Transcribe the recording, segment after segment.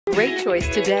Great choice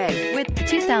today with the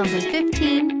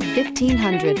 2015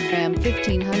 1500. Ram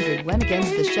 1500 went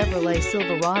against the Chevrolet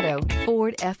Silverado,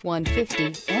 Ford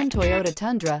F-150, and Toyota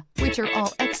Tundra, which are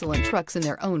all excellent trucks in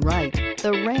their own right.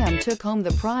 The Ram took home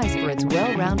the prize for its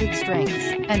well-rounded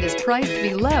strengths and is priced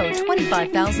below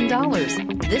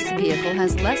 $25,000. This vehicle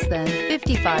has less than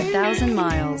 55,000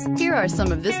 miles. Here are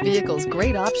some of this vehicle's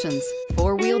great options: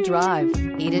 four-wheel drive,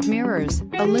 heated mirrors,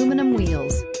 aluminum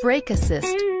wheels, brake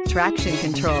assist, traction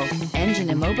control, engine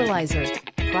immobilizer,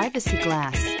 privacy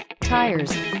glass,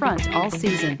 tires front all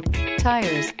season,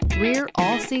 tires rear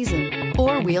all season,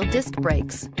 four-wheel disc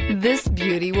brakes. This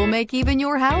beauty will make even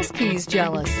your house keys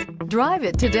jealous. Drive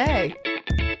it today.